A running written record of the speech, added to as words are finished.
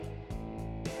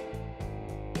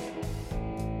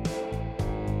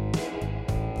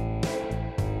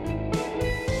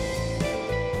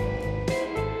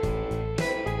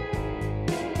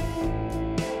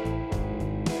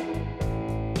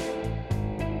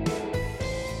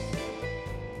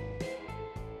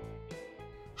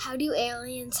How do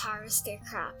aliens harvest their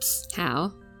crops?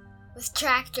 How? With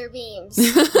tractor beams.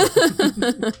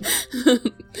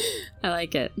 I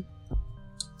like it.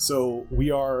 So we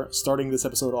are starting this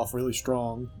episode off really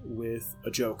strong with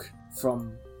a joke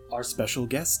from our special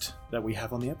guest that we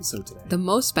have on the episode today. The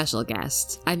most special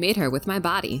guest. I made her with my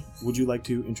body. Would you like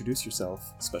to introduce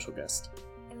yourself, special guest?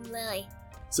 I'm Lily.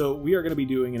 So we are going to be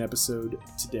doing an episode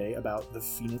today about the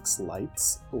Phoenix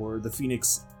Lights, or the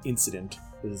Phoenix Incident,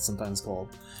 as it's sometimes called.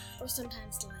 Or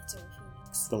sometimes the lights over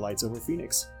Phoenix. The Lights over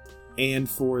Phoenix. And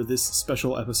for this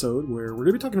special episode, where we're going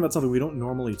to be talking about something we don't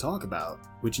normally talk about,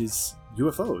 which is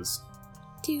UFOs.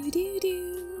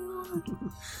 Do-do-do.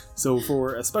 So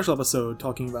for a special episode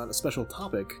talking about a special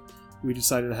topic, we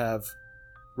decided to have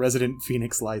resident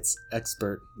Phoenix Lights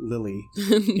expert Lily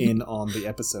in on the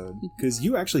episode. Because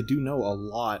you actually do know a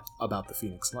lot about the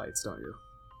Phoenix Lights, don't you?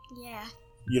 Yeah.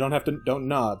 You don't have to, don't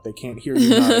nod. They can't hear you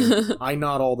nodding. I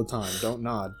nod all the time. Don't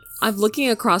nod. I'm looking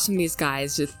across from these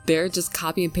guys. They're just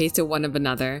copy and pasting one of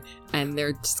another. And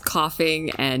they're just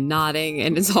coughing and nodding.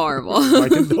 And it's horrible. My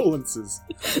condolences.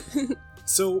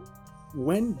 So,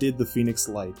 when did the Phoenix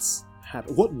Lights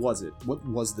happen? What was it? What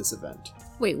was this event?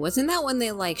 Wait, wasn't that when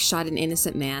they, shot an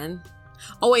innocent man?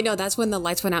 Oh, wait, no, that's when the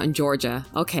lights went out in Georgia.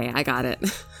 Okay, I got it.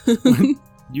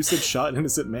 You said shot an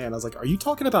innocent man. I was like, are you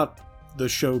talking about the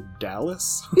show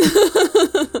Dallas?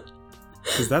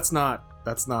 Because that's not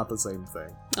the same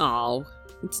thing. Oh,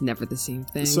 it's never the same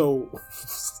thing. So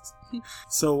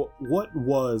what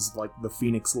was, the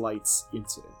Phoenix Lights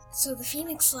incident? So the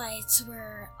Phoenix Lights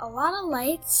were a lot of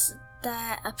lights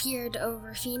that appeared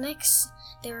over Phoenix.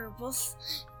 They were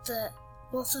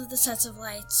both of the sets of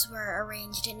lights were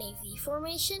arranged in a V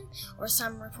formation, or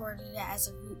some reported it as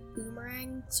a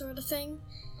boomerang sort of thing.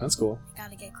 That's cool. I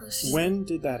gotta get closer. When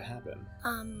did that happen?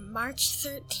 March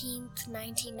 13th,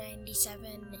 1997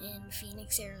 in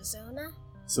Phoenix, Arizona.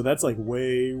 So that's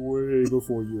way, way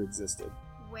before you existed.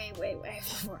 Way, way, way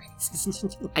before I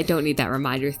existed. I don't need that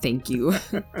reminder, thank you.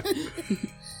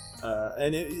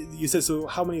 And you said, so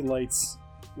how many lights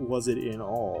was it in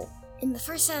all? In the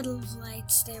first set of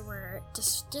lights, there were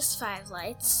just 5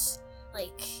 lights,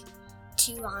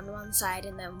 2 on one side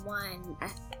and then 1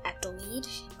 at the lead,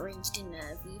 arranged in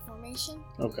a V formation.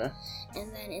 Okay.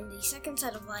 And then in the second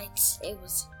set of lights, it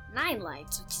was 9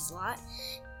 lights, which is a lot.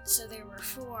 So there were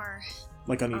 4...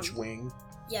 on each wing?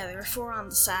 Yeah, there were 4 on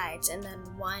the sides and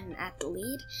then 1 at the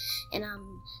lead. And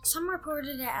some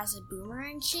reported it as a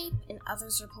boomerang shape, and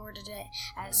others reported it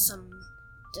as some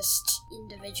just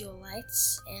individual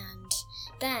lights, and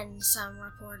then some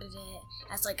reported it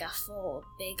as a full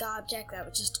big object that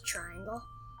was just a triangle.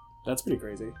 That's pretty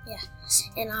crazy. Yeah.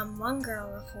 And one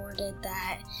girl reported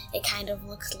that it kind of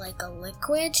looked like a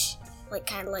liquid,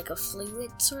 kind of like a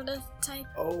fluid sort of type.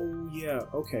 Oh, yeah.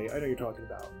 Okay, I know what you're talking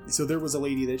about. So there was a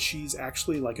lady that she's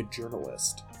actually a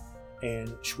journalist,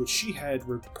 and what she had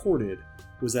reported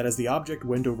was that as the object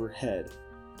went overhead,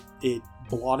 it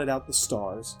blotted out the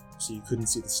stars, so you couldn't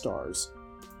see the stars,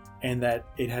 and that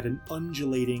it had an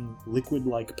undulating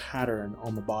liquid-like pattern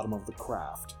on the bottom of the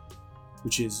craft,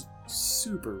 which is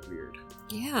super weird.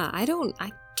 Yeah, I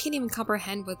can't even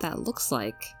comprehend what that looks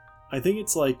like. I think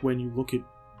it's like when you look at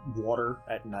water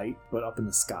at night, but up in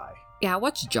the sky. Yeah, I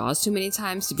watched Jaws too many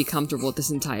times to be comfortable with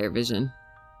this entire vision.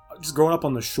 Just growing up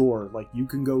on the shore, you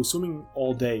can go swimming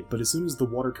all day, but as soon as the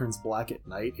water turns black at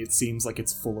night, it seems like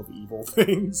it's full of evil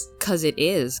things. Because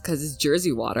it's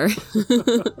Jersey water.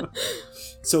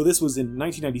 So this was in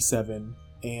 1997,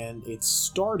 and it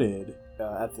started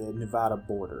at the Nevada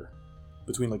border,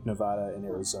 between Nevada and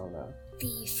Arizona.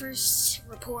 The first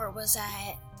report was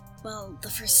the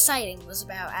first sighting was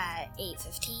about at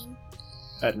 8:15.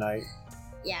 At night?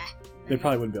 Yeah. They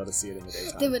probably wouldn't be able to see it in the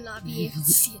daytime. They would not be able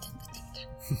to see it in the daytime.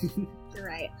 You're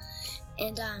right.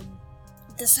 And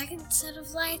the second set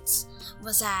of lights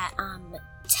was at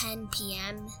 10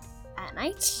 p.m. at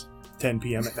night. 10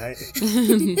 p.m. at night?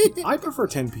 I prefer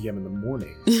 10 p.m. in the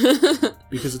morning,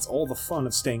 because it's all the fun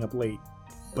of staying up late,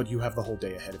 but you have the whole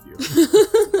day ahead of you.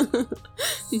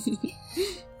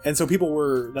 And so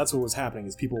that's what was happening,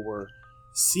 is people were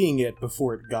seeing it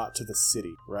before it got to the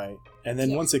city, right? And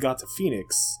then once it got to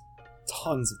Phoenix,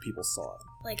 tons of people saw it.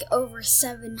 Over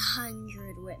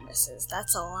 700 witnesses.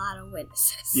 That's a lot of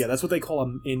witnesses. Yeah, that's what they call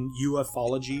them in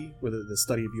ufology, with the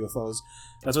study of UFOs.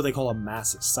 That's what they call a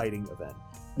mass sighting event.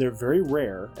 They're very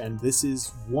rare, and this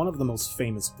is one of the most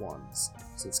famous ones.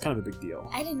 So it's kind of a big deal.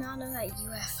 I did not know that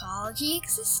ufology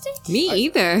existed. Me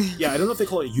either. Yeah, I don't know if they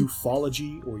call it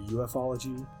ufology or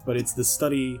ufology, but it's the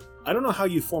study... I don't know how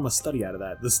you form a study out of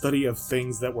that. The study of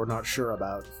things that we're not sure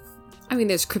about. I mean,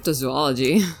 there's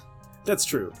cryptozoology. That's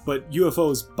true, but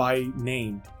UFOs by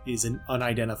name is an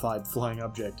unidentified flying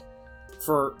object.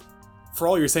 For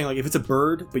all you're saying, like, if it's a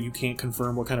bird, but you can't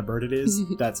confirm what kind of bird it is,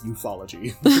 that's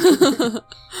ufology.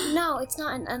 No, it's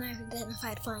not an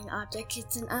unidentified flying object.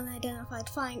 It's an unidentified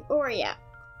flying Oreo.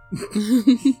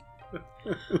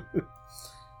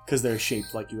 Because they're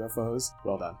shaped like UFOs.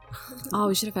 Well done. Oh,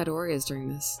 we should have had Oreos during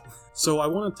this. So I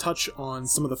want to touch on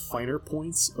some of the finer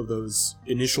points of those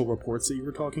initial reports that you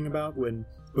were talking about when,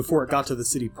 before it got to the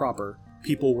city proper,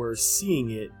 people were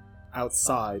seeing it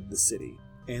outside the city.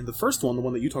 And the first one, the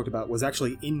one that you talked about, was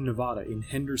actually in Nevada, in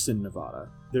Henderson, Nevada.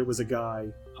 There was a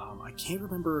guy, I can't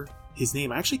remember his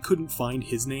name. I actually couldn't find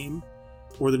his name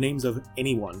or the names of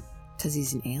anyone. Because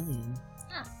he's an alien.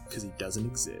 Because he doesn't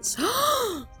exist.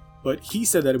 But he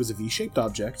said that it was a V-shaped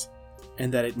object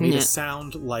and that it made a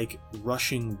sound like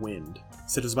rushing wind. He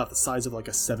said it was about the size of like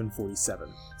a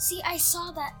 747. See, I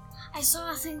saw that. I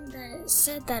saw a thing that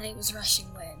said that it was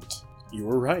rushing wind. You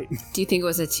were right. Do you think it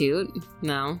was a toot?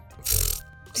 No.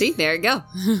 See, there you go.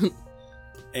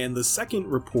 And the second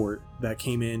report that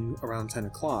came in around 10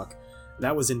 o'clock,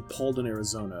 that was in Paulden,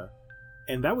 Arizona.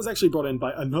 And that was actually brought in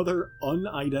by another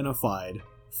unidentified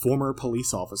former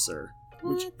police officer.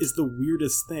 Which is the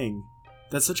weirdest thing.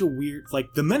 That's such a weird...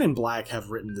 Like, the Men in Black have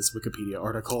written this Wikipedia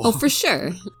article. Oh, for sure.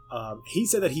 He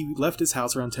said that he left his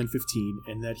house around 10:15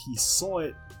 and that he saw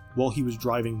it while he was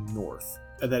driving north.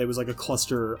 And that it was like a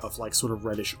cluster of, like, sort of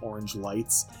reddish-orange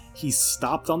lights. He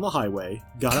stopped on the highway,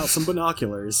 got out some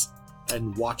binoculars,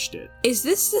 and watched it. Is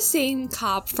this the same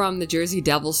cop from the Jersey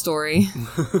Devil story?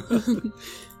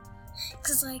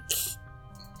 Because, like...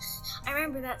 I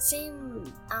remember that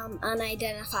same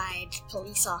unidentified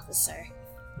police officer.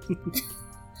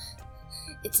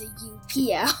 It's a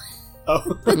UPO.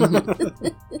 Oh.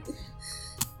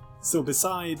 So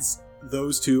besides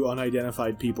those two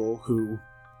unidentified people who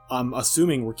I'm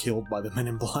assuming were killed by the Men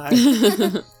in Black,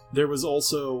 there was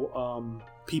also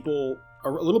people a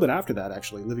little bit after that,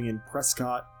 actually, living in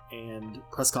Prescott and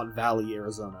Prescott Valley,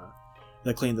 Arizona,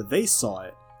 that claimed that they saw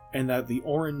it and that the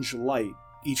orange light,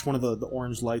 each one of the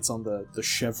orange lights on the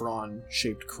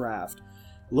chevron-shaped craft,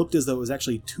 looked as though it was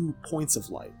actually 2 points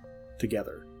of light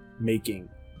together, making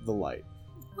the light.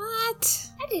 What?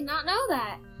 I did not know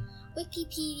that.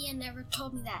 Wikipedia never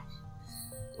told me that.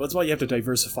 Well, that's why you have to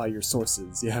diversify your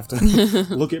sources. You have to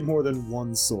look at more than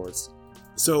one source.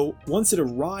 So, once it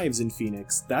arrives in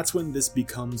Phoenix, that's when this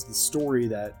becomes the story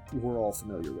that we're all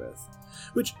familiar with.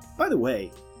 Which, by the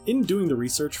way, in doing the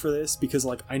research for this, because,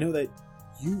 like, I know that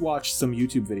you watched some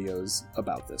YouTube videos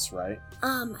about this, right?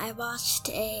 I watched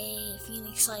a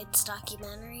Phoenix Lights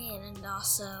documentary, and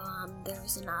also, there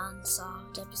was an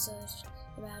Unsolved episode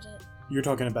about it. You're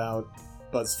talking about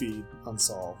BuzzFeed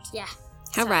Unsolved. Yeah.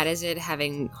 How rad is it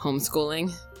having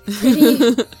homeschooling?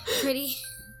 Pretty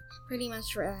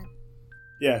much rad.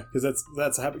 Yeah, because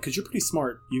that's happy. Because you're pretty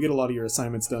smart. You get a lot of your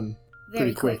assignments done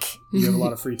Very pretty quick. You have a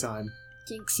lot of free time.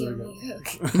 Jinx, There you you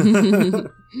only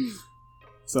hook.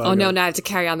 So Oh no, now I have to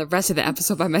carry on the rest of the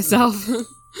episode by myself.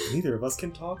 Neither of us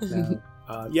can talk now.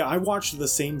 Yeah, I watched the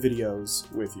same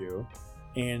videos with you,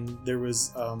 and there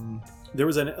was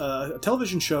a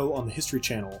television show on the History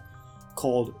Channel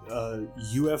called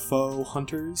UFO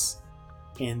Hunters,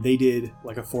 and they did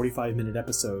like a 45-minute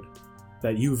episode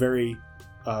that you very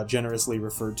generously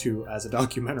referred to as a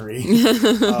documentary,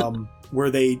 where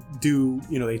they do,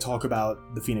 they talk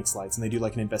about the Phoenix Lights, and they do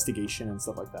like an investigation and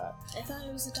stuff like that. I thought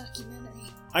it was a documentary.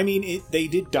 I mean, they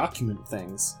did document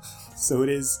things, so it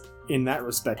is, in that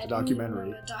respect, a documentary.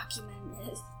 I don't even know what a document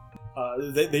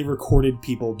is. They recorded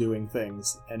people doing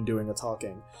things and doing a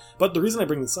talking. But the reason I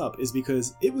bring this up is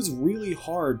because it was really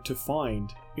hard to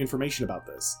find information about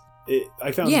this.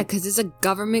 Yeah, because it's a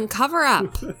government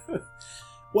cover-up.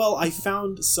 Well, I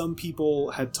found some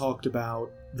people had talked about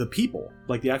the people,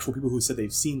 like the actual people who said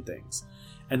they've seen things.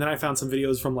 And then I found some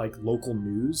videos from, like, local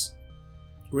news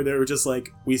where they were just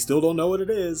like, we still don't know what it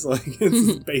is. Like,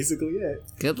 it's basically it.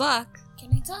 Good luck.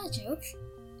 Can I tell a joke?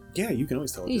 Yeah, you can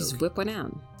always tell a You joke. just whip one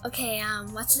out. Okay,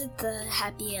 what did the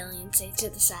happy alien say to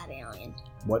the sad alien?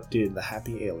 What did the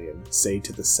happy alien say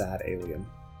to the sad alien?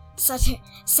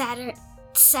 Saturn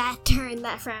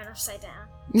that frown upside down.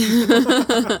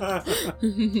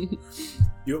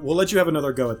 We'll let you have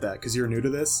another go at that, because you're new to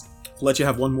this. We'll let you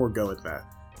have one more go at that.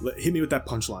 Hit me with that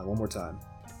punchline one more time.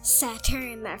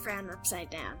 Saturn that frown upside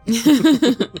down.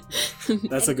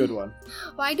 That's a good one.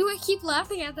 Why do I keep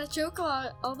laughing at that joke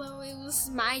although it was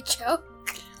my joke?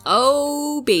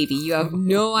 Oh, baby, you have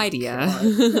no idea.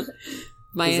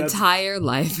 My 'Cause entire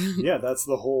life. Yeah, that's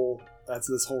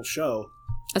this whole show.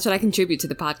 That's what I contribute to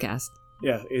the podcast.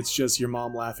 Yeah, it's just your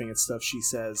mom laughing at stuff she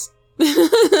says.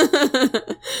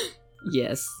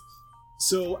 Yes.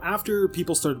 So after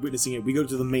people started witnessing it, we go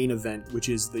to the main event, which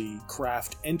is the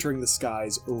craft entering the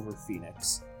skies over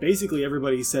Phoenix. Basically,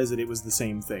 everybody says that it was the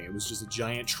same thing. It was just a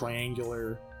giant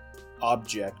triangular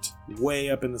object way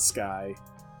up in the sky,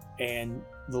 and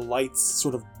the lights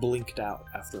sort of blinked out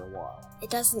after a while.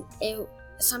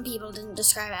 Some people didn't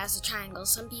describe it as a triangle.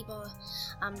 Some people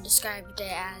described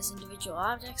it as individual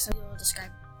objects. Some people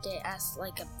described it as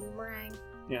like a boomerang.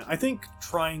 Yeah, I think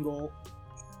triangle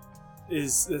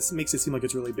this makes it seem like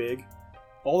it's really big.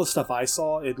 All the stuff I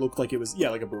saw, it looked like it was,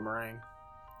 like a boomerang.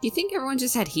 You think everyone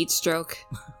just had heat stroke?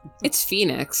 It's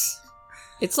Phoenix.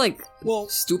 It's like,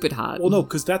 stupid hot. Well, no,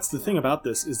 because that's the thing about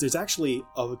this, is there's actually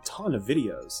a ton of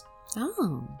videos.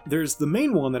 Oh. There's the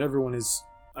main one that everyone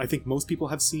I think most people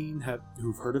have seen,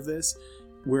 who've heard of this,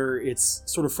 where it's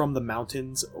sort of from the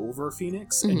mountains over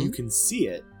Phoenix, and you can see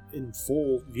it in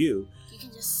full view.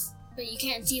 But you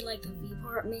can't see like the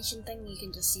viewport mission thing, you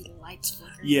can just see the lights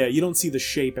flickering. Yeah, you don't see the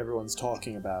shape everyone's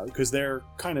talking about, because they're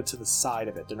kind of to the side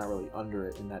of it, they're not really under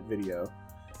it in that video.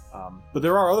 But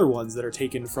there are other ones that are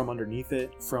taken from underneath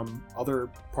it, from other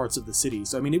parts of the city.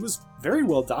 So, I mean, it was very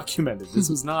well documented. This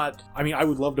was not... I mean, I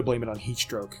would love to blame it on heat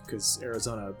stroke, because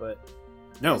Arizona, but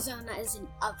no. Arizona is an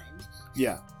oven.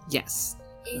 Yeah. Yes.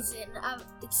 It's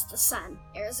the sun.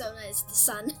 Arizona is the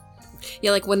sun.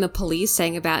 Yeah, like when the police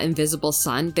sang about invisible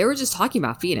sun, they were just talking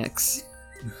about Phoenix.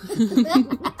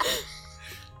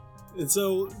 And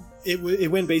so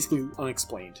it went basically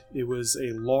unexplained. It was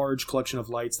a large collection of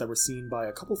lights that were seen by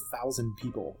a couple thousand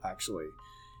people, actually.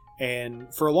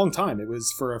 And for a long time, it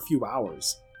was for a few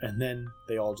hours. And then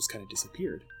they all just kind of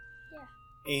disappeared.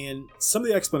 Yeah. And some of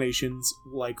the explanations,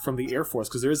 like from the Air Force,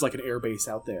 because there is like an air base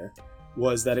out there,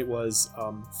 was that it was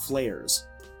flares.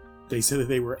 They said that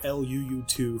they were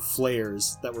LUU-2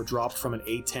 flares that were dropped from an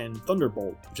A-10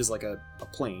 Thunderbolt, which is like a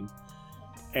plane.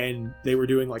 And they were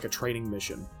doing like a training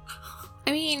mission.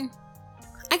 I mean,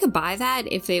 I could buy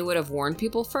that if they would have warned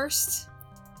people first.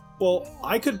 Well,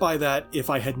 I could buy that if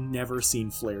I had never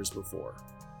seen flares before.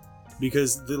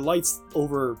 Because the lights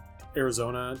over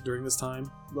Arizona during this time,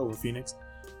 over Phoenix,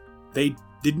 they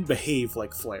didn't behave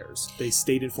like flares. They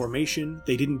stayed in formation,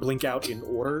 they didn't blink out in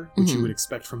order, which you would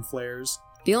expect from flares.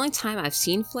 The only time I've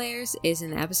seen flares is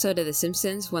in the episode of The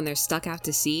Simpsons when they're stuck out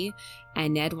to sea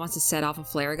and Ned wants to set off a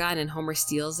flare gun and Homer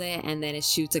steals it and then it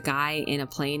shoots a guy in a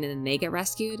plane and then they get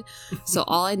rescued. So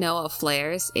all I know of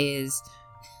flares is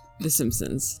The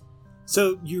Simpsons.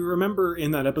 So you remember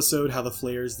in that episode how the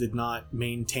flares did not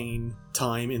maintain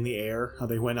time in the air? How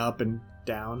they went up and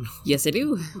down? Yes, I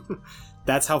do.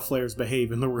 That's how flares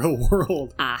behave in the real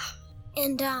world. Ah.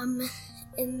 And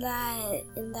in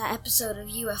that episode of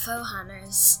UFO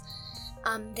Hunters,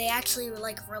 they actually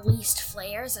released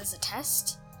flares as a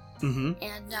test. Mm-hmm.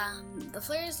 And the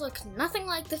flares look nothing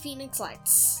like the Phoenix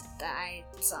lights that I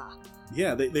saw.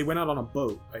 Yeah, they went out on a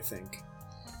boat, I think.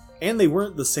 And they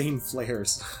weren't the same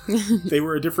flares. They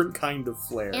were a different kind of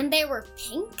flare. And they were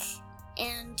pink,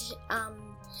 and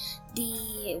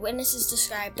the witnesses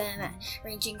described them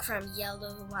ranging from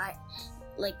yellowish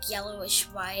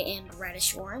white and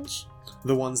reddish orange.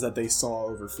 The ones that they saw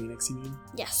over Phoenix, you mean?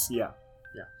 Yes. Yeah.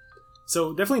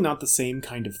 So definitely not the same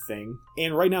kind of thing.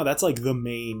 And right now, that's like the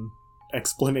main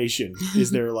explanation.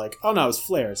 Is they're like, oh no, it was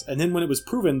flares. And then when it was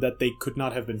proven that they could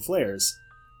not have been flares,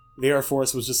 the Air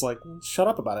Force was just like, well, shut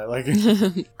up about it.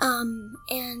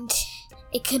 And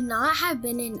it could not have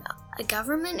been in a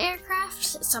government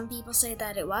aircraft. Some people say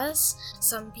that it was.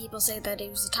 Some people say that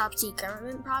it was a top-secret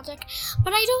government project.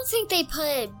 But I don't think they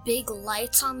put big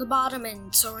lights on the bottom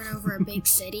and soared over a big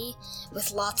city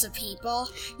with lots of people.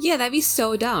 Yeah, that'd be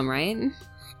so dumb, right?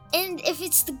 And if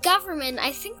it's the government,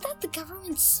 I think that the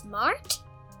government's smart.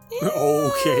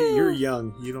 Okay, you're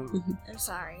young. You don't... I'm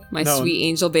sorry. My sweet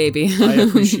angel baby. I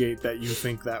appreciate that you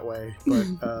think that way.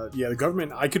 But, yeah, the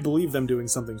government, I could believe them doing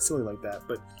something silly like that.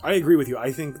 But I agree with you.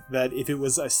 I think that if it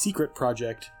was a secret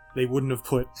project, they wouldn't have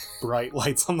put bright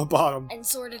lights on the bottom. And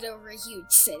soared it over a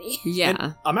huge city. Yeah.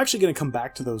 And I'm actually going to come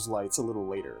back to those lights a little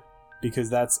later, because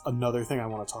that's another thing I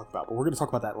want to talk about. But we're going to talk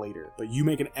about that later. But you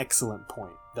make an excellent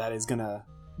point. That is going to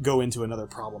go into another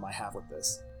problem I have with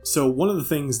this. So one of the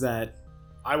things that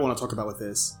I want to talk about with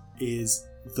this is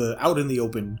the out in the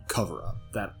open cover-up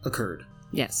that occurred.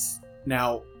 Yes.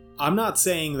 Now, I'm not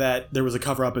saying that there was a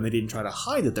cover-up and they didn't try to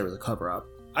hide that there was a cover-up.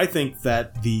 I think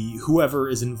that whoever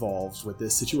is involved with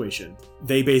this situation,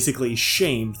 they basically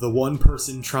shamed the one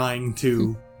person trying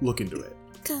to look into it.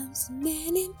 Comes the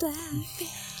man in black.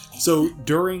 So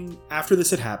after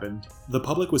this had happened, the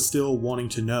public was still wanting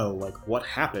to know, like, what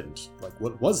happened? Like,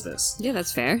 what was this? Yeah,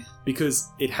 that's fair. Because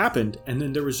it happened, and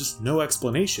then there was just no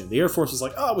explanation. The Air Force was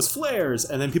like, oh, it was flares.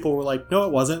 And then people were like, no,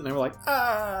 it wasn't. And they were like,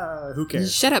 who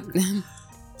cares? Shut up.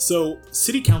 So,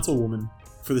 city councilwoman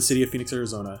for the city of Phoenix,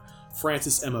 Arizona,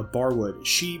 Frances Emma Barwood,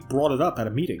 she brought it up at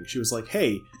a meeting. She was like,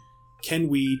 hey, can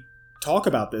we talk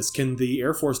about this? Can the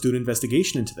Air Force do an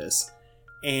investigation into this?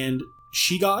 And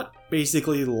she got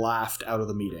basically laughed out of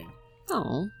the meeting.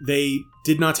 Oh. They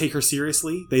did not take her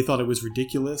seriously. They thought it was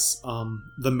ridiculous.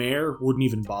 The mayor wouldn't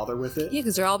even bother with it. Yeah,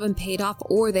 because they're all been paid off,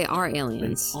 or they are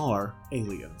aliens. They are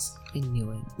aliens. I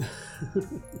knew it.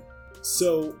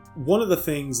 So, one of the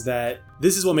things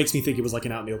this is what makes me think it was like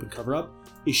an out in the open cover-up,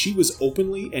 is she was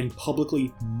openly and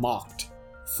publicly mocked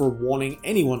for wanting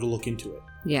anyone to look into it.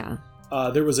 Yeah.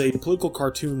 There was a political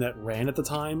cartoon that ran at the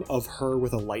time of her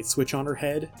with a light switch on her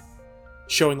head,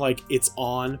 showing like it's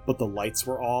on, but the lights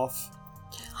were off.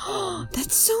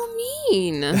 That's so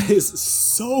mean. That is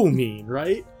so mean,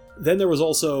 right? Then there was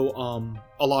also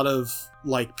a lot of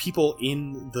like people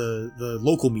in the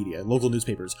local media, local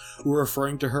newspapers, who were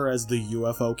referring to her as the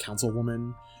UFO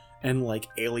councilwoman and like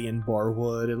Alien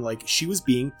Barwood, and like she was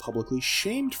being publicly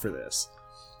shamed for this.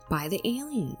 By the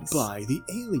aliens. By the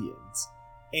aliens.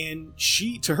 And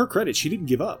she, to her credit, she didn't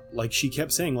give up. Like, she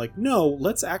kept saying, like, no,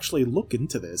 let's actually look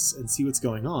into this and see what's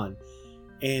going on.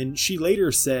 And she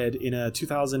later said in a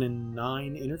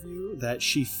 2009 interview that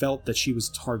she felt that she was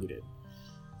targeted.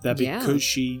 That because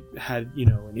she had,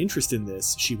 an interest in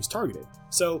this, she was targeted.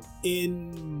 So,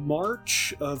 in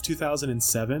March of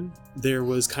 2007, there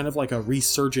was kind of like a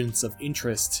resurgence of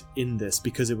interest in this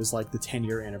because it was like the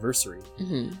 10-year anniversary.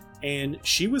 Mm-hmm. And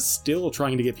she was still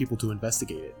trying to get people to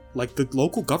investigate it. Like, the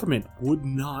local government would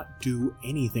not do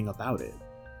anything about it.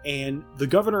 And the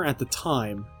governor at the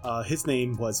time, his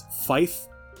name was Fife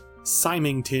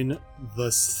Symington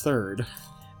III.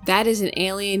 That is an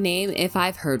alien name if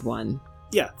I've heard one.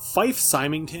 Yeah, Fife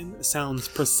Symington sounds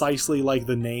precisely like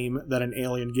the name that an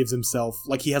alien gives himself.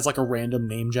 Like, he has like a random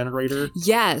name generator.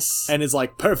 Yes. And is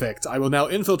like, perfect, I will now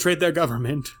infiltrate their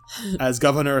government as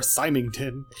Governor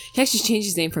Symington. He actually changed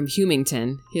his name from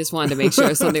Humington. He just wanted to make sure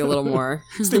it was something a little more.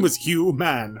 His name was Hugh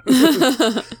Man.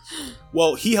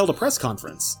 Well, he held a press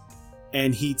conference,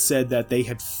 and he said that they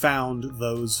had found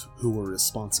those who were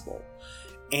responsible.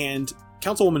 And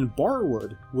Councilwoman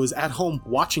Barwood was at home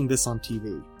watching this on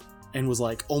TV. And was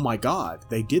like, oh my god,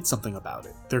 they did something about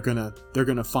it. They're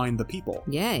gonna find the people.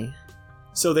 Yay.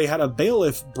 So they had a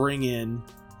bailiff bring in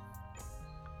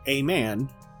a man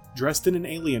dressed in an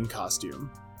alien costume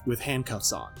with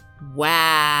handcuffs on.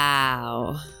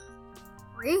 Wow.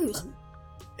 Rude.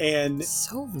 And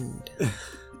so rude.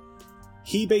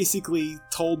 He basically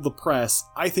told the press,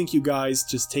 I think you guys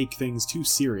just take things too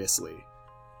seriously.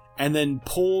 And then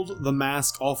pulled the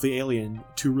mask off the alien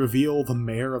to reveal the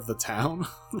mayor of the town.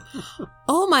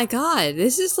 Oh my god,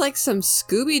 this is like some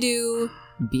Scooby-Doo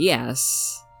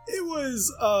BS. It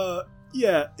was,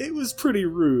 it was pretty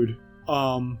rude.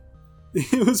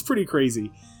 It was pretty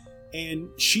crazy. And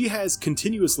she has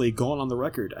continuously gone on the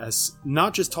record as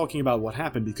not just talking about what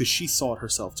happened because she saw it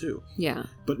herself too. Yeah.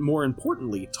 But more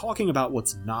importantly, talking about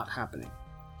what's not happening.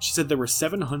 She said there were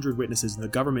 700 witnesses and the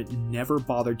government never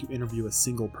bothered to interview a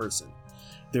single person.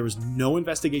 There was no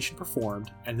investigation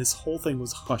performed, and this whole thing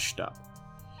was hushed up.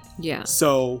 Yeah.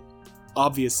 So,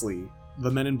 obviously, the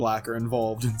Men in Black are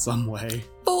involved in some way.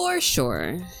 For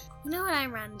sure. You know what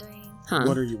I'm wondering? Huh.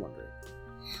 What are you wondering?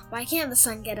 Why can't the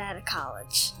sun get out of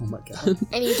college? Oh my god.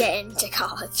 And you get into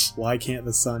college? Why can't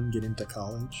the sun get into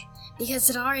college? Because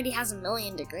it already has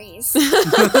 1,000,000 degrees. Oh,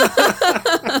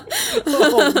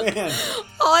 man.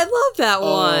 Oh, I love that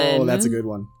one. Oh, that's a good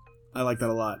one. I like that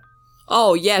a lot.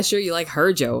 Oh, yeah, sure, you like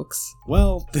her jokes.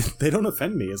 Well, they don't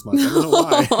offend me as much. I don't know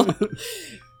why.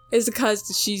 Is it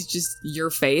because she's just your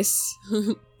face?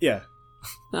 Yeah.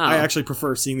 Oh. I actually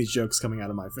prefer seeing these jokes coming out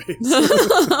of my face.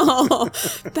 Oh,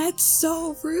 that's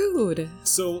so rude.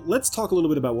 So let's talk a little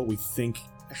bit about what we think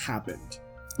happened.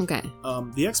 Okay.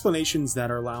 The explanations that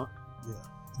are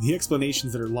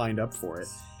lined up for it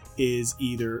is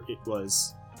either it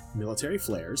was military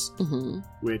flares,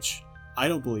 which I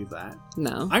don't believe that.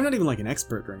 No. I'm not even like an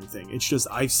expert or anything. It's just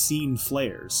I've seen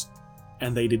flares,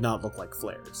 and they did not look like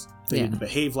flares. They didn't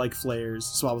behave like flares,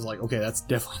 so I was like, okay, that's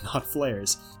definitely not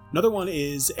flares. Another one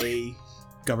is a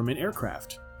government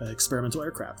aircraft, an experimental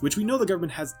aircraft, which we know the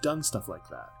government has done stuff like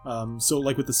that. So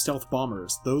like with the stealth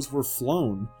bombers, those were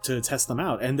flown to test them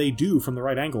out, and they do, from the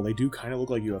right angle, they do kind of look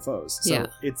like UFOs. So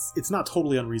it's not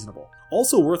totally unreasonable.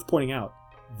 Also worth pointing out,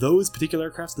 those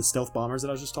particular aircrafts, the stealth bombers that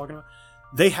I was just talking about,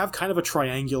 they have kind of a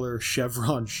triangular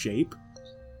chevron shape.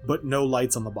 but no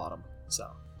lights on the bottom.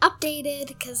 So Updated,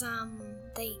 because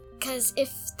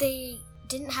if they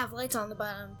didn't have lights on the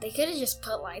bottom, they could have just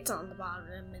put lights on the bottom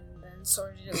and then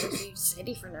sorted it with the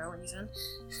city for no reason.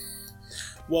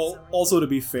 Well, Sorry. also to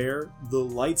be fair, the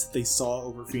lights that they saw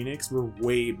over Phoenix were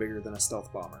way bigger than a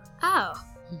stealth bomber. Oh,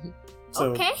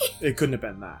 So okay. it couldn't have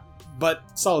been that. But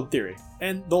solid theory.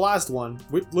 And the last one,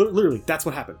 literally, that's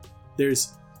what happened.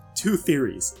 There's two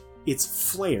theories.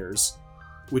 It's flares,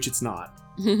 which it's not,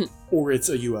 or it's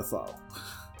a UFO.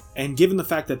 And given the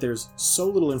fact that there's so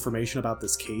little information about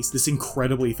this case, this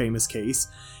incredibly famous case,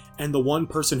 and the one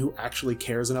person who actually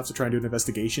cares enough to try and do an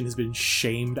investigation has been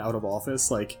shamed out of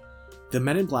office, like, the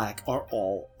Men in Black are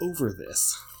all over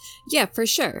this. Yeah, for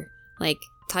sure. Like,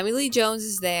 Tommy Lee Jones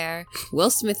is there, Will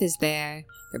Smith is there,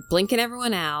 they're blinking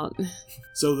everyone out.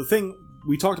 So the thing,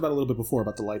 we talked about a little bit before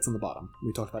about the lights on the bottom.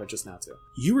 We talked about it just now too.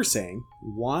 You were saying,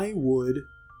 why would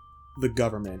the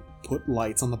government put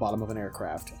lights on the bottom of an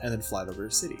aircraft and then fly it over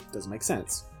a city? Doesn't make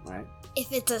sense, right?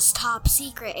 If it's a top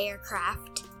secret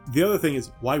aircraft. The other thing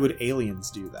is, why would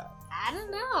aliens do that? I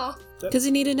don't know. Because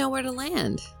they need to know where to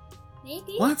land.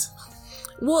 Maybe. What?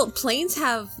 Well, planes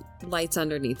have lights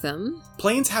underneath them.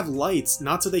 Planes have lights,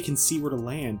 not so they can see where to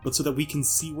land, but so that we can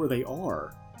see where they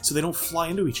are. So they don't fly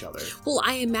into each other. Well,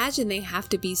 I imagine they have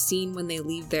to be seen when they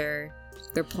leave their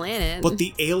planet. But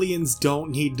the aliens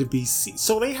don't need to be seen.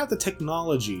 So they have the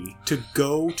technology to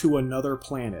go to another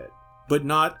planet, but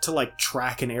not to, like,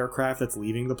 track an aircraft that's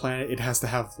leaving the planet. It has to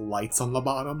have lights on the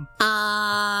bottom.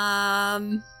 Are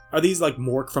these, like,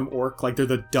 Mork from Ork? Like, they're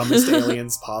the dumbest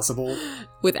aliens possible?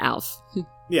 With Alf.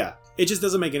 Yeah. It just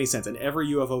doesn't make any sense. In every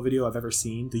UFO video I've ever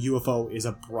seen, the UFO is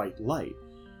a bright light.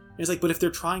 And it's like, but if they're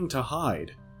trying to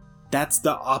hide, that's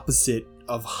the opposite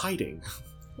of hiding.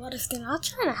 What if they're not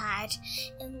trying to hide?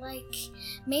 And, like,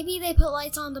 maybe they put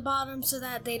lights on the bottom so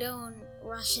that they don't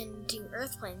rush into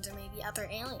Earth planes or maybe other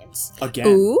aliens. Again,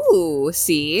 Ooh,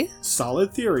 see?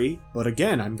 solid theory, but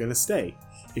again, I'm gonna stay.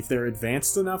 If they're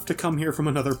advanced enough to come here from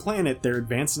another planet, they're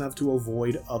advanced enough to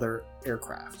avoid other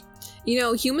aircraft. You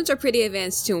know, humans are pretty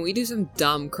advanced too, and we do some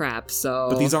dumb crap, so...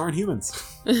 But these aren't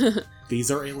humans.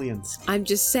 These are aliens. I'm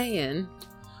just saying.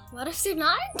 What if they're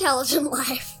not intelligent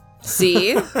life?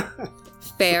 See?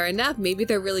 Fair enough. Maybe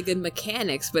they're really good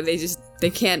mechanics, but they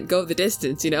can't go the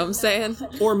distance, you know what I'm saying?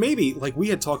 Or maybe, like, we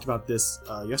had talked about this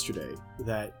yesterday,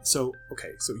 so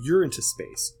you're into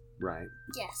space, right?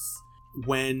 Yes.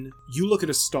 When you look at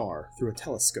a star through a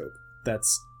telescope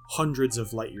that's hundreds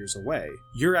of light years away,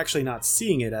 you're actually not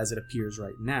seeing it as it appears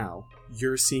right now.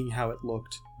 You're seeing how it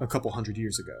looked a couple hundred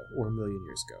years ago, or a million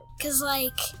years ago. Because,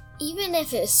 like, even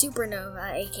if a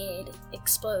supernova, aka it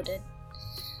exploded,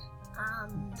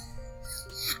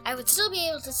 I would still be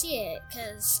able to see it,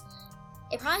 because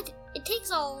it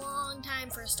takes a long time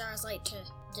for a star's light to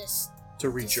just... To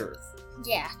reach Earth.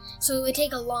 Yeah, so it would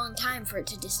take a long time for it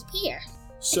to disappear.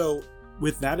 So,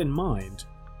 with that in mind,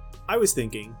 I was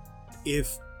thinking,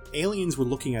 if aliens were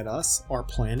looking at us, our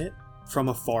planet, from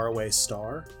a faraway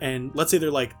star, and let's say they're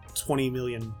like 20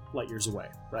 million light years away,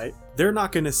 right? They're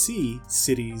not going to see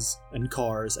cities and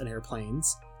cars and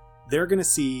airplanes. They're going to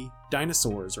see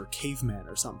dinosaurs or cavemen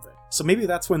or something. So maybe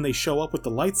that's when they show up with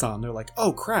the lights on. They're like,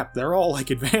 oh crap, they're all like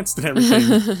advanced and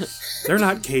everything. They're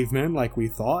not cavemen like we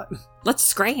thought. Let's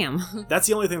scram. That's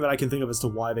the only thing that I can think of as to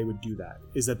why they would do that,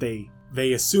 is that they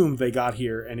assumed they got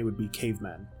here and it would be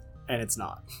cavemen, and it's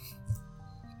not.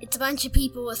 It's a bunch of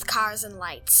people with cars and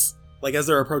lights. Like, as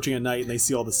they're approaching at night and they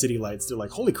see all the city lights, they're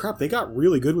like, holy crap, they got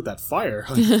really good with that fire.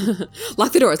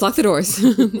 Lock the doors, lock the doors.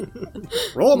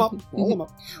 Roll them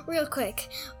up. Real quick,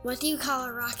 what do you call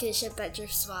a rocket ship that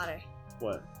drifts water?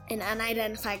 What? An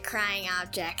unidentified crying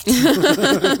object.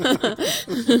 That's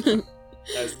a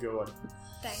good one.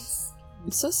 Thanks. I'm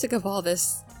so sick of all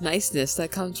this niceness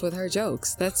that comes with her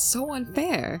jokes. That's so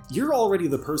unfair. You're already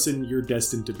the person you're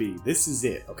destined to be. This is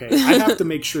it, okay? I have to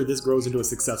make sure this grows into a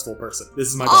successful person. This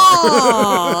is my daughter.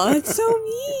 Aw, that's so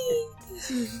mean.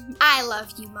 I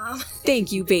love you, Mom.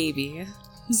 Thank you, baby.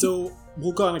 So,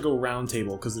 we'll kind of go round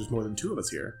table because there's more than two of us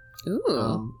here.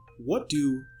 Ooh. What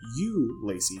do you,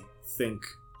 Lacey, think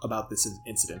about this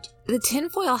incident? The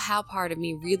tinfoil hat part of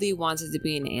me really wants it to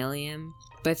be an alien,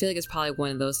 but I feel like it's probably one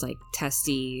of those, like,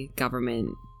 testy government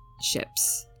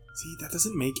ships. See, that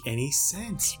doesn't make any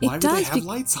sense. It Why would they does have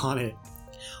lights on it?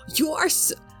 You are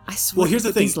so... I swear. Well, here's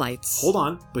the thing. These lights. Hold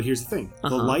on, but here's the thing. The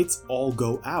Uh-huh. lights all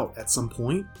go out at some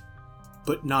point,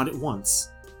 but not at once.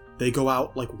 They go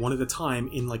out, like, one at a time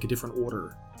in, like, a different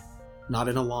order. Not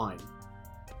in a line.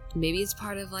 Maybe it's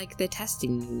part of, like, the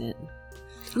testing unit.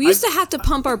 We used to have to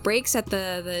pump our brakes at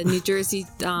the New Jersey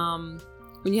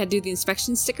when you had to do the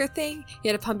inspection sticker thing,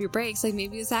 you had to pump your brakes. Like,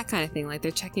 maybe it was that kind of thing. Like,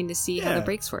 they're checking to see how the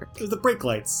brakes work. It was the brake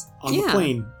lights on the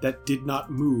plane that did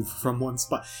not move from one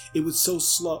spot. It was so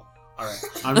slow. All right,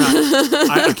 I'm not.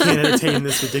 I can't entertain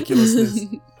this ridiculousness.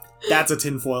 That's a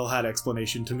tinfoil hat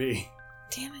explanation to me.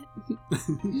 Damn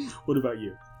it. What about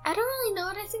you? I don't really know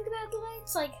what I think about the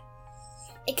lights. Like,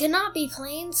 it could not be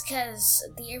planes because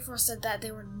the Air Force said that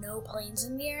there were no planes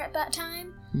in the air at that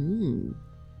time. Mm.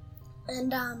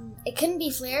 And it couldn't be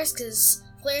flares because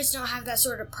flares don't have that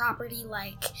sort of property.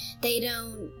 Like, they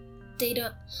don't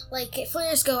like,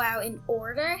 flares go out in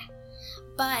order,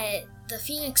 but the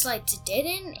Phoenix lights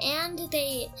didn't,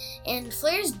 and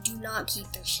flares do not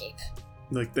keep their shape.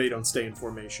 Like, they don't stay in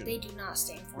formation. They do not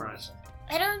stay in formation. Right.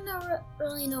 I don't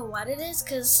really know what it is,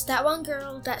 because that one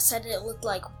girl that said it looked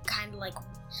like, kind of like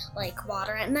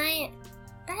water at night,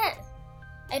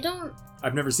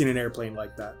 I've never seen an airplane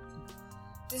like that.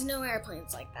 There's no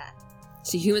airplanes like that.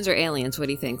 So humans are aliens. What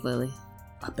do you think, Lily?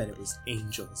 I bet it was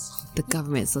angels. The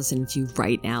government's listening to you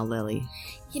right now, Lily.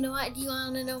 You know what? Do you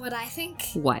want to know what I think?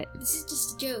 What? This is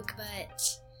just a joke,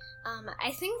 but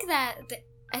I think that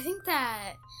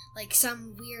like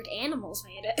some weird animals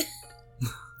made it.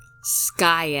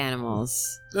 Sky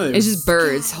animals. No, it's just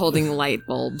birds holding light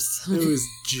bulbs. It was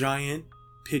giant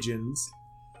pigeons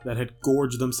that had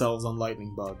gorged themselves on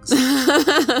lightning bugs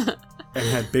and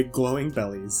had big glowing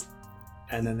bellies.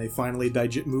 And then they finally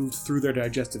moved through their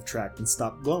digestive tract and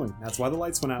stopped glowing. That's why the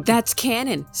lights went out. That's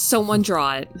canon. Someone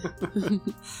draw it.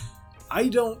 I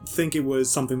don't think it was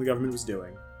something the government was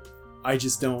doing. It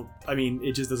just doesn't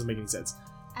make any sense.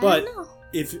 I don't know.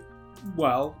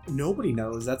 Well, nobody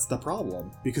knows. That's the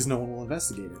problem, because no one will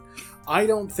investigate it. I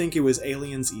don't think it was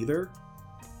aliens either.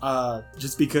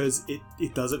 Just because it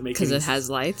doesn't make sense. Because it has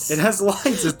lights? It has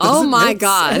lights. Oh my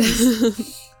god.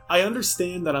 I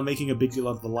understand that I'm making a big deal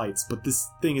of the lights, but this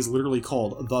thing is literally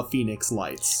called the Phoenix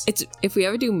Lights. If we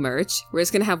ever do merch, we're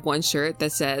just going to have one shirt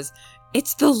that says,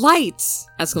 "It's the lights!"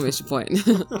 Exclamation point.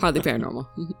 Hardly Paranormal.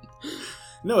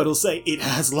 No, it'll say, "It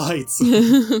has lights." So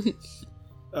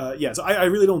I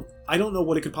really don't know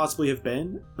what it could possibly have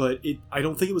been, but I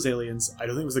don't think it was aliens. I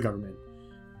don't think it was the government.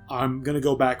 I'm going to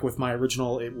go back with my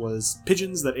original. It was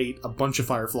pigeons that ate a bunch of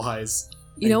fireflies.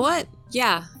 You know what?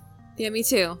 Yeah, me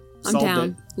too. I'm down.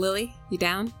 It. Lily, you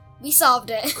down? We solved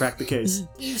it. Cracked the case.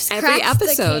 Every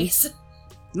episode. The case.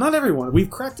 Not everyone. We've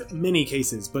cracked many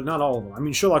cases, but not all of them. I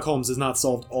mean, Sherlock Holmes has not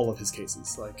solved all of his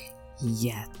cases.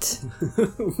 Yet.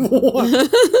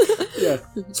 What? Yeah.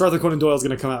 So Arthur Conan Doyle's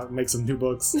going to come out and make some new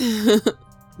books.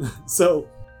 So,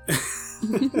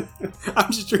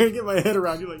 I'm just trying to get my head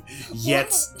around you, yet.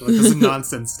 This is a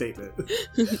nonsense statement.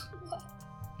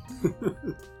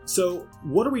 So,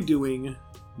 what are we doing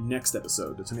next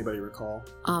episode? Does anybody recall?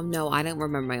 No, I don't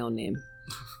remember my own name.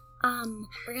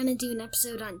 We're gonna do an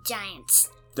episode on giants.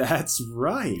 That's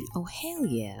right. Oh, hell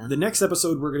yeah. The next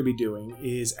episode we're going to be doing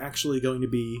is actually going to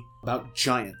be about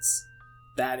giants.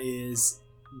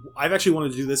 I've actually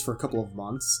wanted to do this for a couple of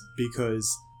months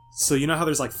because, so you know how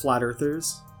there's flat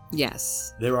earthers?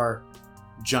 Yes. There are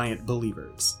giant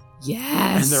believers.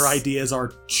 Yes. And their ideas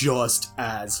are just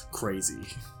as crazy.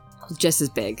 Just as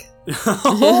big.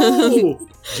 Oh!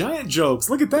 Giant jokes.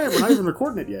 Look at that. We're not even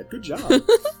recording it yet. Good job.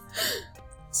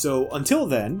 So, until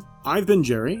then, I've been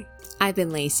Jerry. I've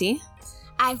been Lacey.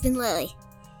 I've been Lily.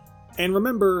 And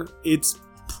remember, it's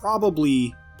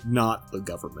probably not the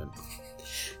government.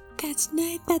 That's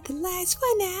night that the lights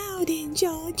went out in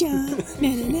Georgia. Na,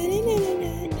 na, na, na, na,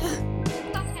 na,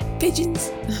 na.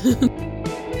 Pigeons.